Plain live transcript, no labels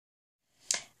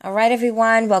All right,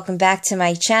 everyone, welcome back to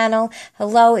my channel.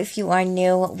 Hello, if you are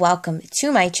new, welcome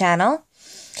to my channel.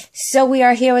 So we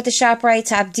are here with the Shoprite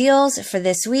top deals for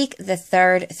this week, the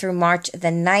 3rd through March the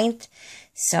 9th.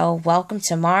 So welcome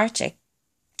to March. I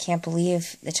can't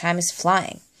believe the time is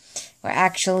flying. We're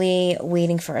actually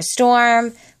waiting for a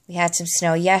storm. We had some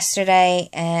snow yesterday,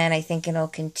 and I think it'll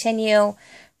continue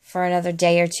for another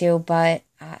day or two, but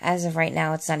as of right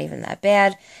now, it's not even that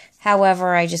bad.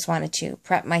 However, I just wanted to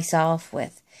prep myself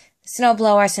with the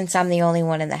snowblower since I'm the only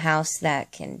one in the house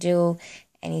that can do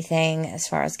anything as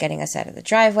far as getting us out of the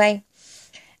driveway.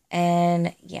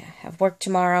 And yeah, have work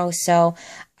tomorrow. So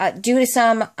due to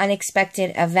some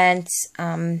unexpected events,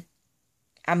 I'm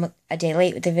a day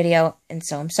late with the video, and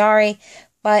so I'm sorry.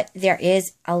 But there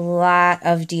is a lot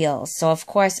of deals. So of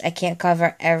course, I can't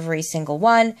cover every single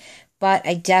one, but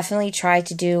I definitely try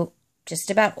to do just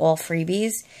about all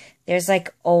freebies. There's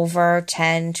like over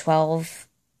 10, 12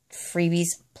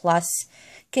 freebies plus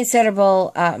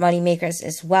considerable Moneymakers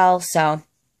as well. So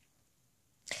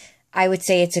I would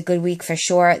say it's a good week for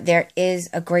sure. There is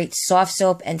a great soft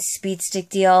soap and speed stick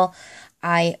deal.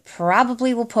 I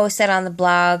probably will post that on the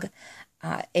blog.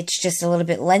 It's just a little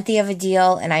bit lengthy of a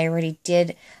deal, and I already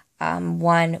did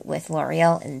one with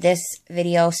L'Oreal in this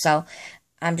video. So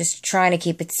I'm just trying to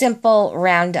keep it simple,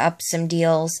 round up some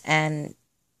deals, and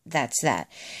that's that.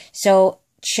 So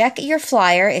check your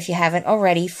flyer if you haven't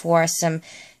already for some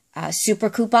super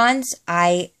coupons.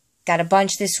 I got a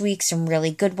bunch this week, some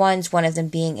really good ones, one of them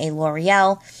being a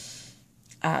L'Oreal.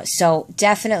 So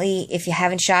definitely, if you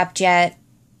haven't shopped yet,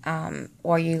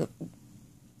 or you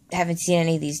haven't seen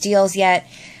any of these deals yet,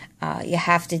 you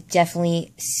have to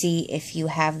definitely see if you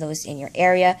have those in your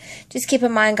area. Just keep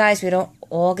in mind, guys, we don't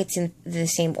all get to the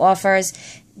same offers.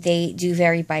 They do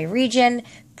vary by region.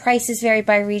 Prices vary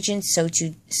by region, so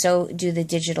do the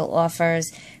digital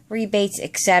offers, rebates,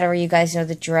 etc. You guys know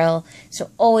the drill.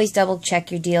 So always double check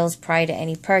your deals prior to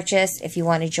any purchase. If you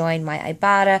want to join my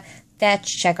IBOTTA,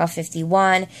 that's checkout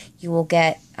 51. You will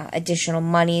get additional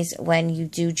monies when you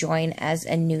do join as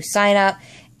a new sign up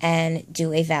and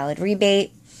do a valid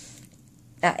rebate.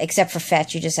 Except for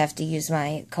fetch, you just have to use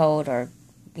my code or,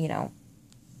 the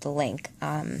link.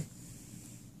 I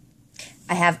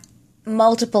have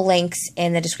multiple links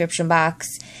in the description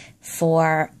box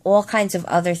for all kinds of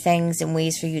other things and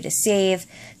ways for you to save.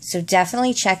 So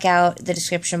definitely check out the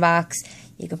description box.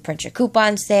 You can print your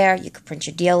coupons there. You can print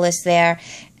your deal list there.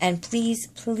 And please,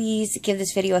 please give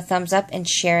this video a thumbs up and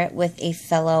share it with a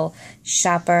fellow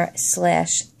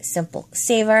shopper/simple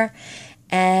saver.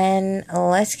 And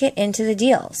let's get into the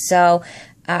deal. So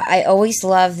I always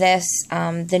love this.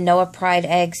 The Noah Pride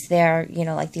eggs, they're,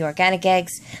 like the organic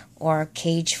eggs or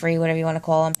cage-free, whatever you want to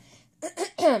call them.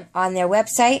 On their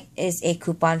website is a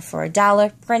coupon for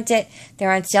 $1. Print it.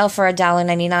 They're on sale for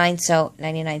 $1.99, so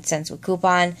 99 cents with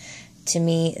coupon. To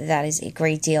me, that is a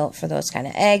great deal for those kind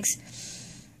of eggs.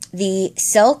 The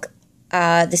silk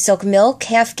milk,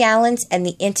 half gallons, and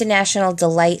the International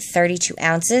Delight 32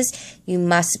 ounces. You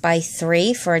must buy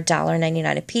 3 for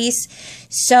 $1.99 a piece.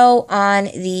 So on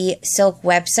the silk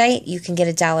website, you can get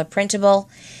 $1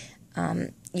 printable.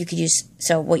 You could use,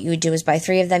 so what you would do is buy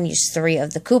 3 of them, use 3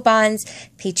 of the coupons,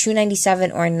 pay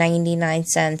 $2.97 or 99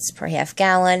 cents per half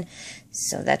gallon.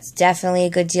 So that's definitely a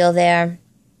good deal there.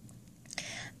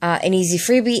 An easy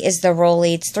freebie is the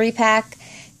Rolaids 3-pack.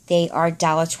 They are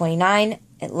 $1.29.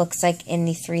 It looks like in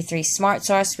the 3-3 Smart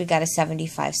Source, we got a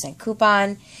 75-cent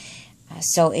coupon.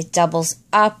 So it doubles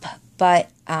up, but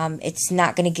it's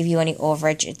not going to give you any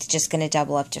overage. It's just going to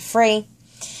double up to free.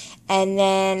 And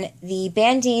then the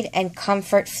Band-Aid and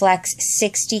Comfort Flex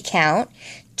 60 count,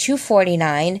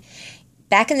 $2.49.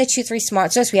 Back in the 2-3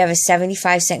 Smart Source, we have a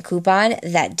 75-cent coupon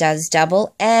that does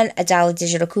double, and a $1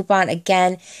 digital coupon.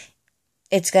 Again,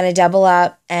 it's going to double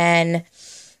up, and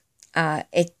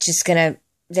it's just going to,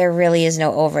 there really is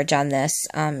no overage on this.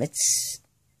 It's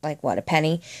like, what, a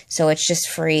penny? So it's just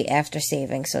free after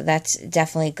saving. So that's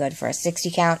definitely good for a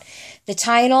 60 count. The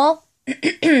Tylenol,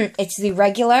 it's the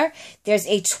regular. There's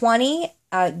a 20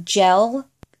 gel,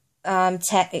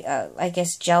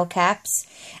 gel caps.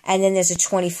 And then there's a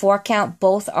 24 count.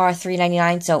 Both are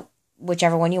 $3.99, so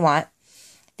whichever one you want.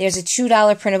 There's a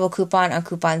 $2 printable coupon on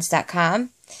coupons.com.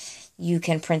 You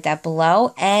can print that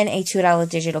below, and a $2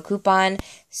 digital coupon,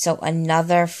 so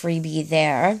another freebie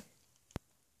there.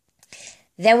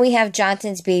 Then we have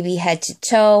Johnson's Baby Head to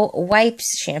Toe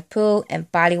wipes, shampoo,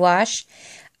 and body wash,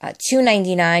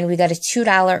 $2.99. We got a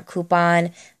 $2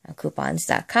 coupon on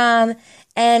coupons.com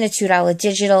and a $2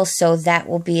 digital, so that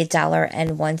will be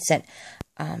 $1.01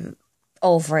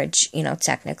 overage,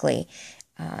 technically.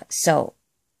 So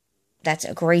that's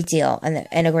a great deal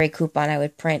and a great coupon. I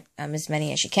would print as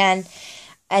many as you can.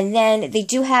 And then they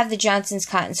do have the Johnson's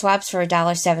Cotton Swabs for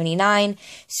 $1.79.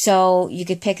 So you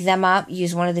could pick them up,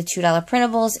 use one of the $2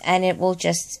 printables, and it will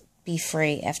just be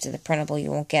free after the printable.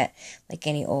 You won't get like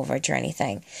any overage or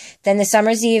anything. Then the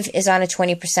Summer's Eve is on a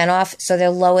 20% off. So their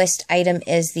lowest item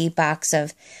is the box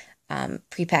of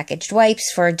prepackaged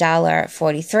wipes for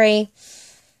 $1.43.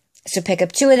 So pick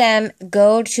up 2 of them,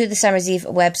 go to the Summer's Eve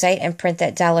website and print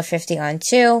that $1.50 on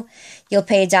 2. You'll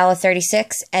pay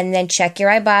 $1.36 and then check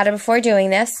your IBOTTA before doing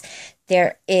this.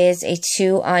 There is a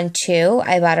 2 on 2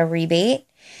 IBOTTA rebate.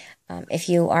 If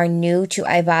you are new to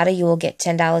IBOTTA, you will get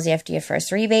 $10 after your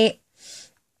first rebate.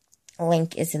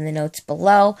 Link is in the notes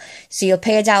below. So you'll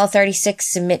pay $1.36,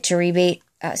 submit to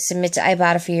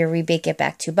IBOTTA for your rebate, get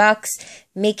back $2,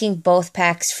 making both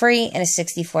packs free and a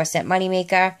 64-cent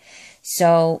moneymaker.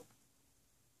 So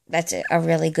that's a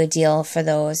really good deal for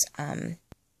those. I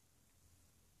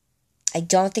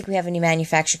don't think we have any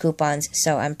manufacturer coupons,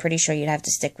 so I'm pretty sure you'd have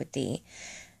to stick with the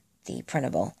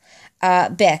printable.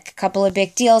 Bic, couple of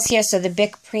Bic deals here. So the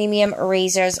Bic Premium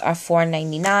Erasers are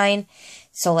 $4.99.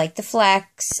 So like the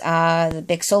Flex, the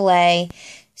Bic Soleil.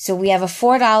 So we have a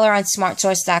 $4 on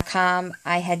smartsource.com.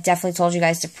 I had definitely told you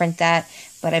guys to print that,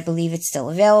 but I believe it's still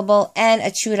available. And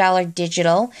a $2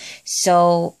 digital.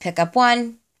 So pick up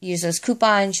one, use those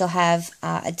coupons. You'll have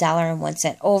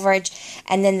 $1.01 overage.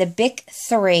 And then the Bic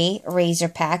 3 razor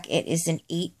pack, it is an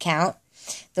 8 count.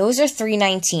 Those are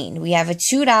 $3.19. We have a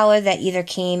 $2 that either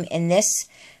came in this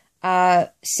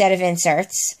set of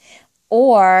inserts,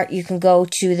 or you can go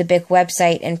to the Bic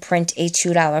website and print a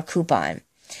 $2 coupon.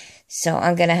 So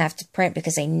I'm going to have to print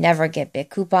because I never get Bic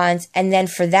coupons. And then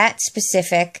for that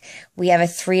specific, we have a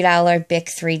 $3 Bic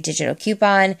 3 digital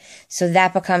coupon. So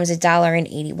that becomes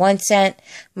 $1.81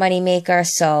 moneymaker.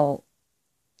 So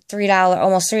 $3,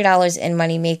 almost $3 in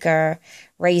moneymaker.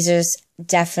 Razors,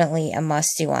 definitely a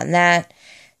must-do on that.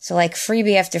 So like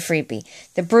freebie after freebie.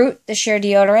 The Brute, the sheer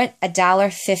deodorant,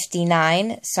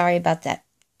 $1.59. Sorry about that.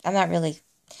 I'm not really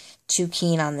too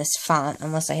keen on this font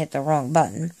unless I hit the wrong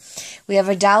button. We have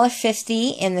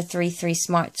 $1.50 in the 3.3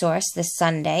 Smart Source this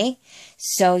Sunday.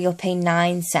 So you'll pay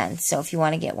 9 cents. So if you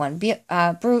want to get one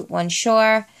Brute, one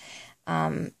Sure,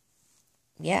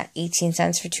 yeah, 18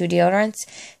 cents for 2 deodorants.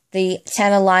 The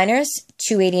 10 aligners,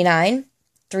 $2.89.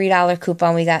 $3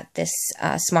 coupon. We got this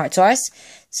Smart Source.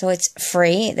 So it's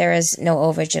free. There is no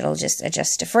overage. It'll just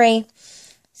adjust to free.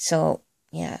 So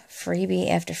yeah, freebie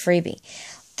after freebie.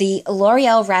 The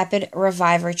L'Oreal Rapid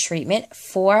Reviver Treatment,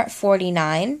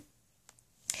 $4.49.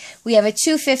 We have a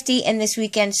 $2.50 in this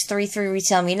weekend's 3.3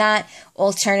 Retail Me Not.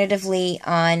 Alternatively,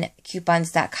 on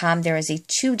coupons.com, there is a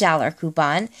 $2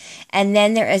 coupon. And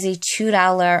then there is a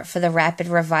 $2 for the Rapid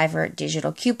Reviver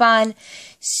digital coupon.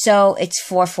 So it's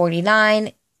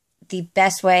 $4.49. The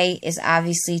best way is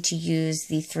obviously to use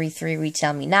the 3.3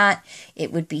 Retail Me Not.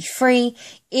 It would be free.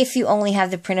 If you only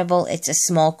have the printable, it's a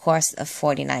small cost of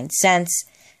 49 cents.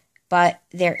 But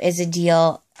there is a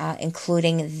deal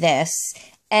including this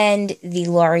and the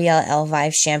L'Oreal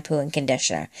Elvive shampoo and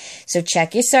conditioner. So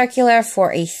check your circular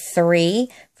for a 3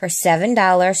 for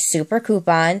 $7 super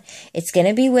coupon. It's going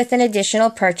to be with an additional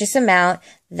purchase amount.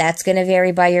 That's going to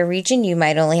vary by your region. You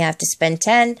might only have to spend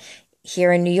 $10.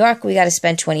 Here in New York, we got to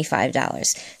spend $25.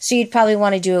 So you'd probably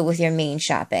want to do it with your main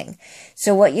shopping.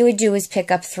 So what you would do is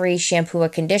pick up 3 shampoo or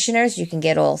conditioners. You can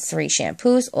get all 3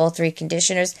 shampoos, all 3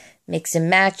 conditioners, mix and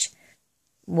match,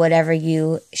 whatever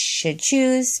you should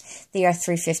choose. They are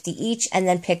 $3.50 each, and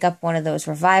then pick up one of those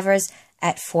revivers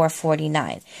at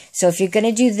 $4.49. So if you're going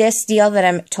to do this deal that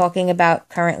I'm talking about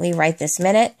currently right this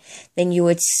minute, then you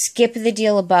would skip the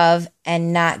deal above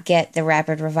and not get the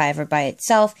Rapid Reviver by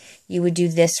itself. You would do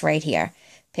this right here.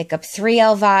 Pick up 3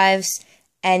 Elvives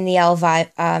and the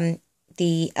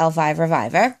Elvive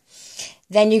Reviver.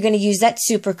 Then you're going to use that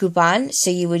super coupon. So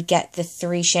you would get the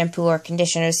 3 shampoo or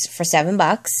conditioners for $7.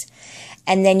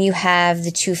 And then you have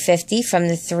the $2.50 from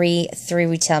the 3.3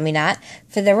 Retail Me Not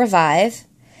for the Revive.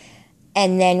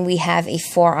 And then we have a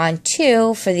 4 on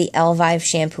 2 for the Elvive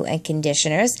shampoo and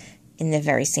conditioners in the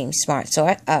very same Smart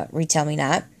Source, Retail Me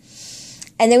Not.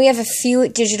 And then we have a few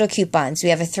digital coupons. We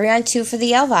have a 3 on 2 for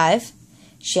the Elvive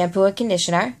shampoo and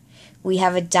conditioner. We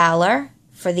have $1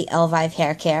 for the Elvive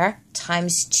hair care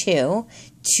times 2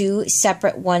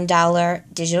 separate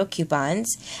 $1 digital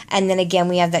coupons. And then again,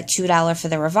 we have that $2 for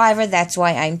the Reviver. That's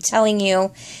why I'm telling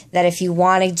you that if you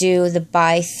want to do the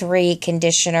buy 3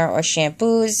 conditioner or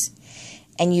shampoos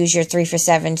and use your 3 for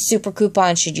 $7 super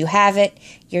coupon, should you have it,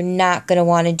 you're not going to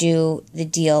want to do the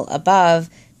deal above,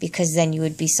 because then you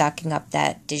would be sucking up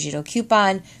that digital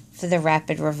coupon for the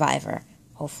Rapid Reviver.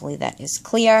 Hopefully that is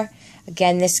clear.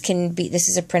 Again, this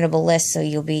is a printable list, so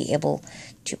you'll be able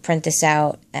to print this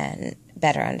out and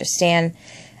better understand.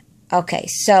 Okay,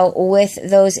 so with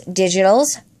those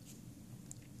digitals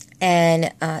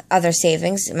and other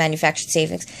savings, manufactured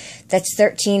savings, that's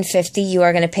 $13.50. You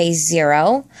are going to pay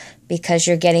 $0 because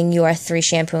you're getting your 3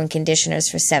 shampoo and conditioners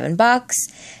for $7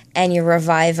 and your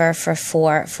Reviver for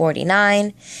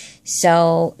 $4.49.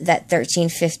 So that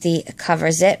 $13.50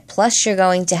 covers it. Plus, you're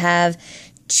going to have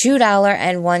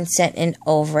 $2.01 in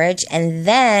overage, and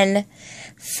then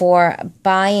for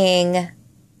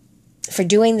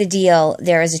doing the deal,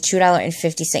 there is a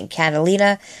 $2.50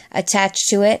 Catalina attached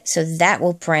to it, so that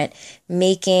will print,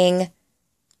 making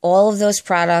all of those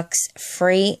products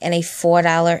free and a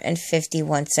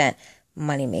 $4.51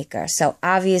 moneymaker. So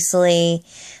obviously,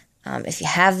 if you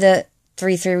have the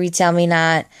 3-3 Retail Me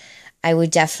Not, I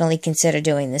would definitely consider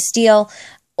doing this deal.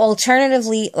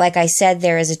 Alternatively, like I said,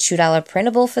 there is a $2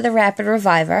 printable for the Rapid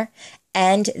Reviver,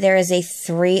 and there is a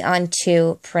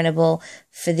 3-on-2 printable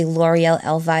for the L'Oreal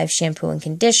Elvive shampoo and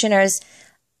conditioners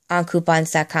on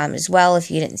coupons.com as well.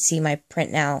 If you didn't see my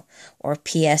print now or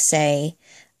PSA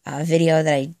video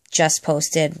that I just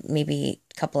posted maybe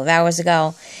a couple of hours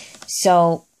ago.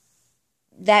 So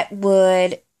that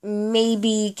would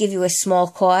maybe give you a small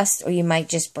cost, or you might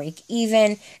just break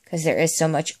even because there is so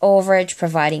much overage,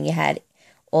 providing you had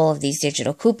all of these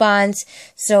digital coupons.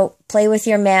 So play with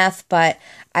your math, but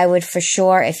I would for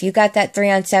sure, if you got that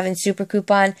 3-on-7 super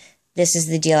coupon, this is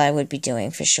the deal I would be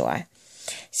doing for sure.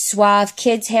 Suave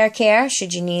Kids Hair Care,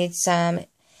 should you need some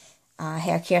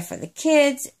hair care for the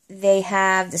kids, they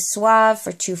have the Suave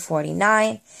for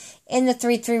 $2.49. In the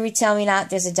 3-3 Retail Me Not,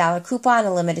 there's a $1 coupon,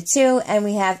 a limit of 2, and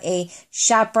we have a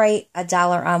Shoprite,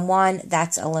 $1 on 1,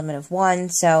 that's a limit of 1.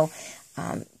 So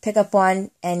pick up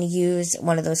one and use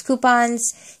one of those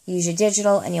coupons, use your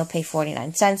digital, and you'll pay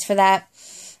 49 cents for that.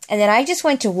 And then I just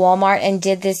went to Walmart and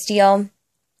did this deal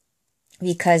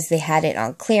because they had it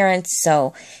on clearance,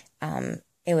 so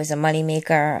it was a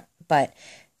moneymaker, but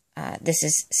this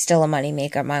is still a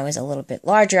moneymaker. Mine was a little bit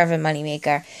larger of a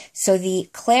moneymaker. So the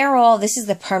Clairol, this is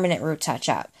the permanent root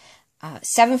touch-up,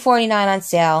 $7.49 on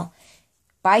sale.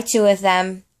 Buy 2 of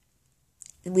them.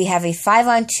 We have a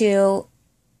 5-on-2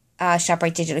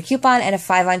 Shoprite digital coupon and a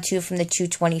 5-on-2 from the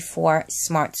 224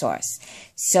 Smart Source.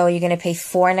 So you're going to pay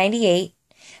 $4.98,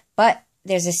 but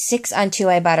there's a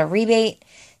 6-on-2 IBOTTA rebate.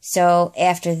 So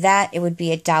after that, it would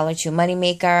be a $1.02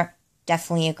 moneymaker.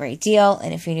 Definitely a great deal.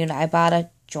 And if you're new to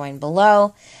IBOTTA, join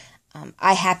below.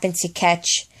 I happened to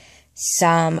catch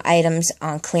some items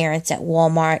on clearance at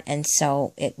Walmart, and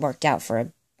so it worked out for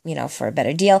a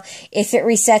better deal. If it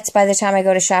resets by the time I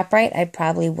go to ShopRite, I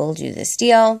probably will do this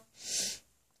deal.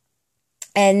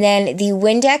 And then the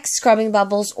Windex Scrubbing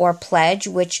Bubbles or Pledge,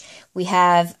 which we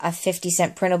have a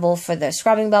 50-cent printable for the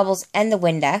Scrubbing Bubbles and the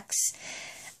Windex.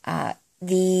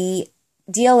 The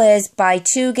deal is buy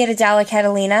 2, get a $1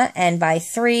 Catalina, and buy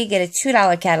 3, get a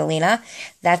 $2 Catalina.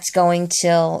 That's going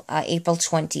till April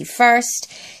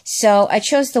 21st. So I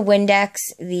chose the Windex.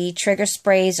 The trigger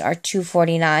sprays are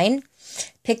 $2.49.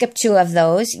 Pick up 2 of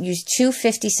those. Use 2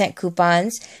 50-cent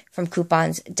coupons from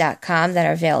coupons.com that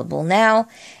are available now.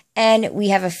 And we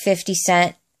have a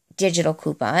 50-cent digital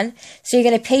coupon. So you're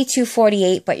going to pay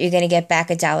 $2.48, but you're going to get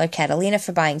back a $1 Catalina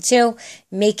for buying 2,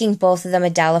 making both of them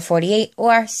 $1.48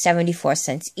 or 74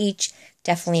 cents each.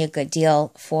 Definitely a good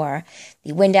deal for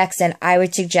the Windex, and I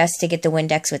would suggest to get the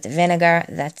Windex with the vinegar.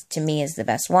 That, to me, is the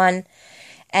best one.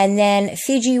 And then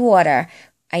Fiji water.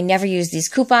 I never use these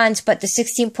coupons, but the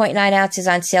 16.9 ounces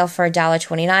on sale for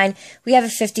 $1.29. We have a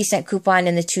 50-cent coupon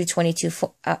in the 222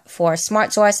 for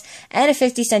Smart Source and a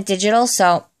 50-cent digital,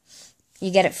 so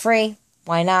you get it free.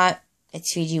 Why not?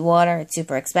 It's Fiji water. It's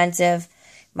super expensive.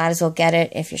 Might as well get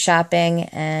it if you're shopping,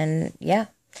 and yeah.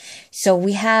 So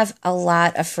we have a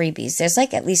lot of freebies. There's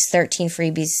like at least 13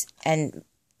 freebies, and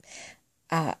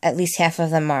at least half of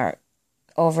them are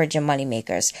overage and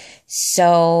moneymakers.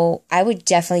 So I would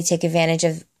definitely take advantage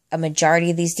of a majority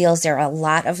of these deals. There are a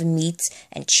lot of meats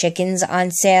and chickens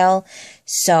on sale.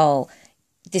 So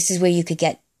this is where you could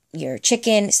get your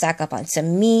chicken, stock up on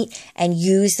some meat, and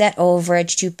use that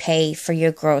overage to pay for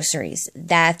your groceries.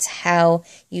 That's how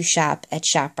you shop at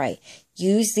ShopRite.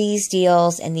 Use these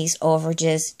deals and these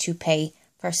overages to pay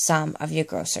for some of your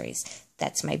groceries.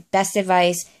 That's my best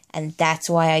advice, and that's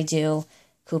why I do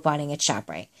couponing at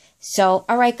ShopRite. So,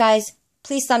 all right, guys,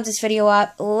 please thumbs this video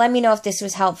up. Let me know if this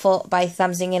was helpful by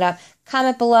thumbsing it up.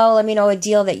 Comment below. Let me know a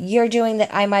deal that you're doing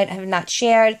that I might have not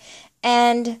shared.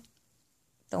 And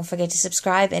don't forget to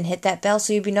subscribe and hit that bell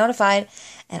so you'll be notified.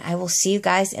 And I will see you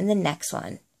guys in the next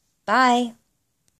one. Bye.